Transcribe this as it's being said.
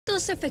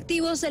Los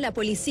efectivos de la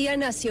Policía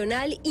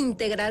Nacional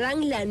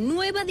integrarán la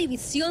nueva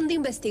División de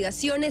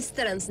Investigaciones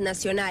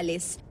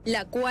Transnacionales,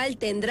 la cual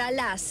tendrá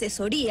la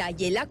asesoría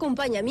y el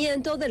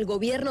acompañamiento del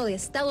Gobierno de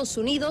Estados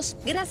Unidos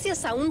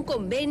gracias a un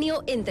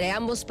convenio entre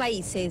ambos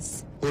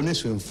países. Pone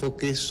su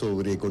enfoque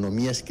sobre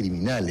economías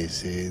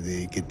criminales,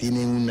 que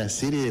tienen una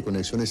serie de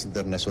conexiones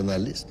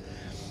internacionales,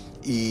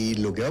 y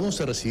lo que vamos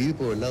a recibir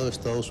por el lado de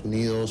Estados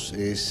Unidos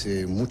es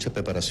mucha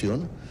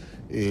preparación,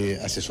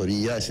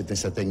 asesoría,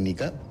 asistencia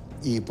técnica.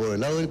 Y por el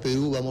lado del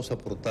Perú vamos a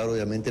aportar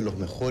obviamente los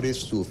mejores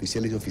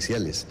suboficiales y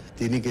oficiales.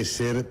 Tiene que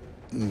ser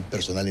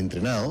personal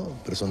entrenado,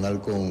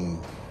 personal con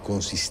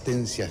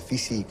consistencia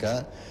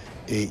física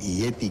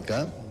y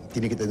ética.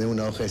 Tiene que tener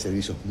una hoja de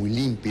servicios muy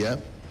limpia.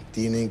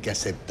 Tienen que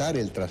aceptar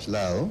el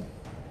traslado,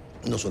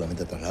 no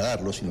solamente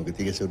trasladarlo, sino que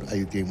tiene que ser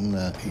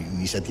una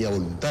iniciativa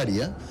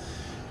voluntaria.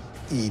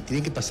 Y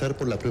tienen que pasar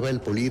por la prueba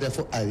del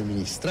polígrafo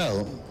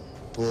administrado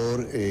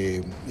por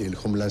el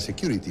Homeland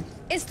Security.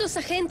 Estos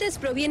agentes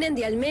provienen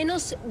de al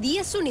menos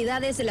 10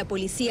 unidades de la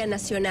Policía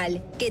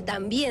Nacional, que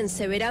también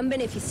se verán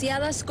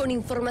beneficiadas con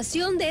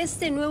información de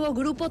este nuevo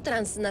grupo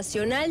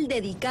transnacional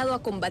dedicado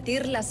a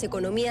combatir las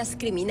economías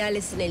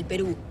criminales en el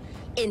Perú,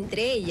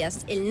 entre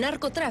ellas el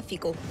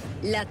narcotráfico,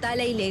 la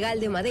tala ilegal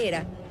de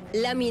madera,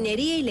 la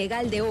minería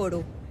ilegal de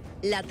oro,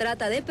 la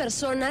trata de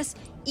personas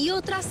y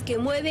otras que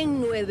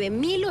mueven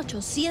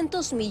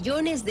 9.800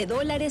 millones de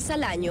dólares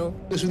al año.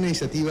 Es una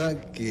iniciativa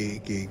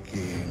que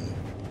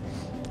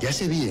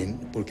hace bien,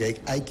 porque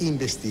hay que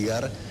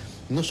investigar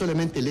no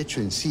solamente el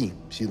hecho en sí,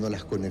 sino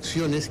las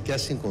conexiones que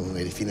hacen con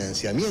el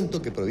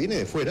financiamiento que proviene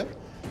de fuera,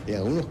 en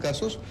algunos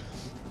casos,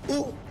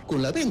 o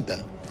con la venta.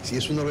 Si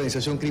es una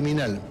organización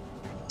criminal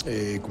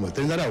como el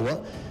Tren de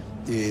Aragua,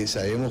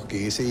 sabemos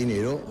que ese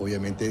dinero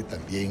obviamente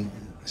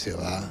también se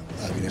va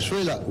a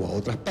Venezuela o a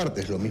otras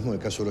partes. Lo mismo en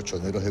el caso de los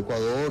choneros de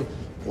Ecuador,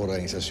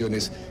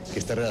 organizaciones que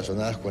están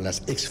relacionadas con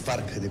las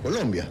ex-FARC de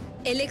Colombia.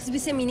 El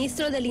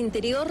exviceministro del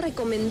Interior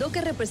recomendó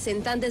que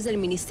representantes del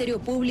Ministerio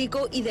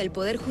Público y del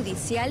Poder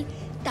Judicial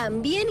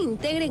también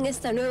integren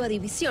esta nueva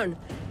división,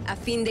 a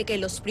fin de que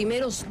los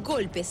primeros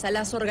golpes a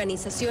las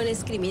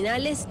organizaciones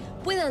criminales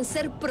puedan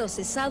ser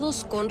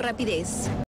procesados con rapidez.